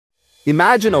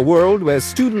Imagine a world where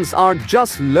students aren't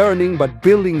just learning but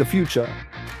building the future.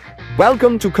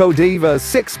 Welcome to Codeavour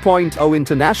 6.0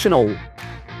 International.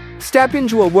 Step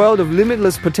into a world of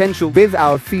limitless potential with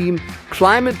our theme,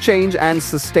 Climate Change and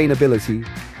Sustainability.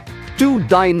 2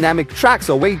 dynamic tracks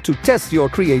await to test your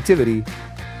creativity.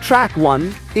 Track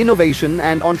 1, Innovation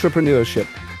and Entrepreneurship.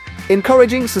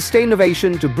 Encouraging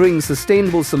sustainability to bring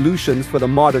sustainable solutions for the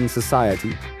modern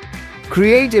society.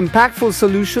 Create impactful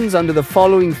solutions under the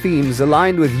following themes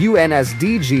aligned with UN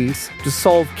SDGs to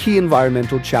solve key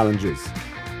environmental challenges.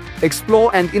 Explore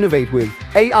and innovate with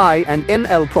AI and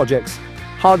ML projects,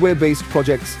 hardware-based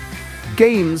projects,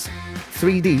 games,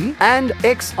 3D and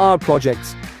XR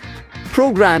projects.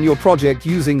 Program your project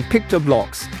using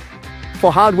PictoBlox.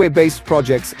 For hardware-based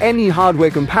projects, any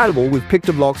hardware compatible with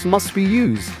PictoBlox must be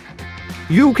used.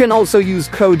 You can also use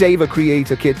Codeavour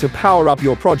Creator Kit to power up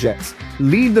your projects.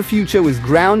 Lead the future with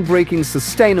groundbreaking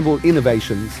sustainable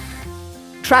innovations.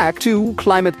 Track 2,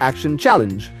 Climate Action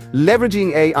Challenge.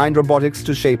 Leveraging AI and robotics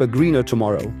to shape a greener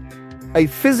tomorrow. A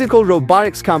physical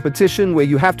robotics competition where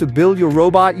you have to build your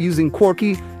robot using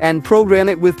Quarky and program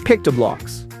it with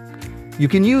PictoBlox. You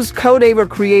can use Codeavour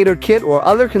Creator Kit or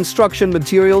other construction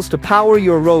materials to power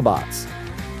your robots.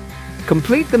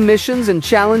 Complete the missions and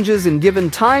challenges in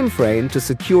given time frame to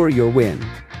secure your win.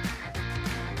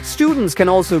 Students can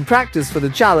also practice for the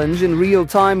challenge in real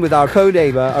time with our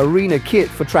Codeavour Arena Kit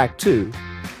for Track 2.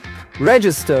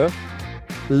 Register,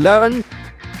 learn,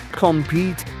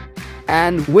 compete,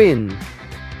 and win.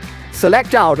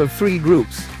 Select out of 3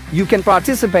 groups. You can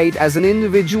participate as an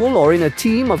individual or in a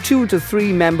team of 2 to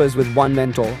 3 members with 1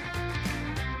 mentor.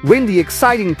 Win the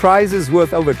exciting prizes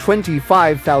worth over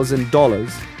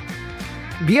 $25,000.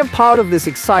 Be a part of this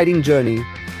exciting journey,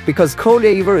 because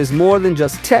Codeavour is more than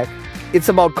just tech. It's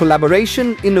about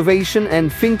collaboration, innovation,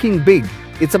 and thinking big.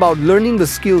 It's about learning the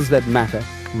skills that matter.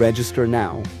 Register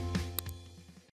now.